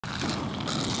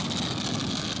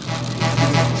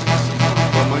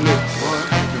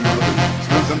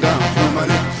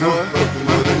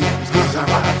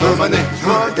my niggas.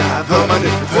 What? Die for my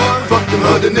niggas. What? Fuck them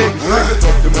other niggas.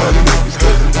 Fuck them other niggas,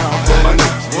 cause I'm down for my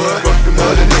niggas. What? Fuck them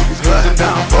other niggas, cause I'm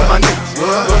down for my niggas.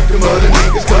 What? Fuck them other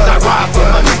niggas, cause I ride for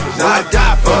my niggas. I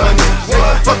die for my niggas.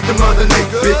 What? Fuck them other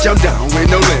niggas. Bitch, I'm down with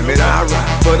no limit. I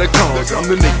ride for the cause. I'm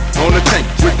the nigga on the tank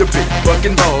with the big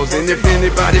fucking balls. And if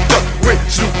anybody fuck with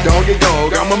Snoop Doggy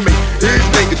Dogg, I'ma make these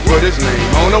niggas put his name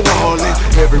on the wall. And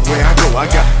everywhere I go, I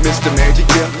got Mr. Magic,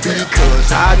 yeah. Because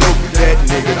I know that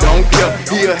nigga don't care.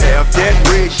 He'll have that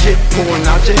red shit pouring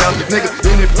out your hell. Nigga,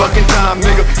 any fucking time,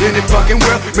 nigga, any fucking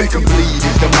world. Make him bleed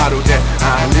is the motto that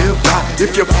I live by.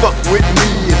 If you fuck with me,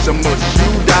 it's a must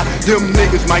you die. Them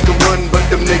niggas might can run, but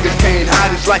them niggas can't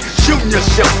hide. It's like shooting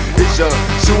yourself. It's a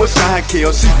suicide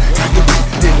kill. See, got the beat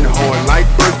hitting hard like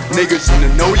birth. Niggas in the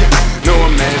know ya, know a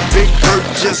man big hurt.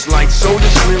 Just like Soda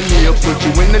Slim, he'll put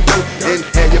you in the dirt and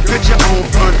have your picture on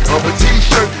front of a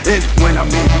t-shirt. And when I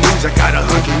make moves, I got 100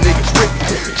 niggas with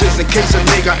me, just in case a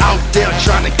nigga out there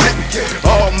trying to get me.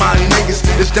 All my niggas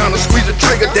is down to squeeze the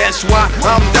trigger. That's why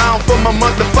I'm down for my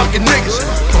motherfucking niggas.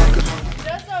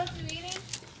 That's what you eating?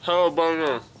 How about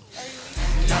now?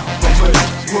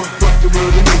 Fuck them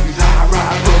other niggas, I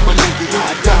ride for my niggas,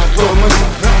 I die for my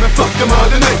niggas. Fuck them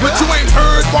other niggas. But you ain't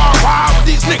heard why with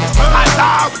these niggas. I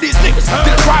die with these niggas.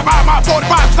 Did a drive by my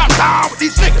 45, stop down with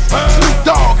these niggas. Snoop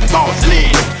Dogg and Boss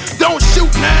Lynn. Don't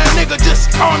shoot now, nigga,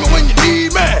 just call me when you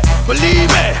need me. Believe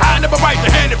me, I never bite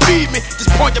the hand that feed me. Just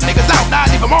point them niggas out, now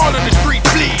I leave them all on the street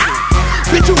bleeding.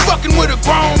 Bitch, you fucking with a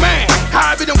grown man.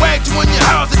 I been wagged you in your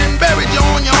house and then buried you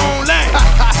on your own land.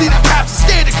 See, the cops are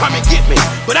scared to come and get me,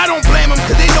 but I don't blame them,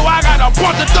 cause they know I got a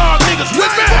bunch of dog niggas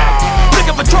with me.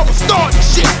 Looking for trouble starting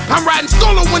shit. I'm riding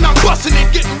solo when I'm busting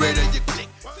and getting rid of you.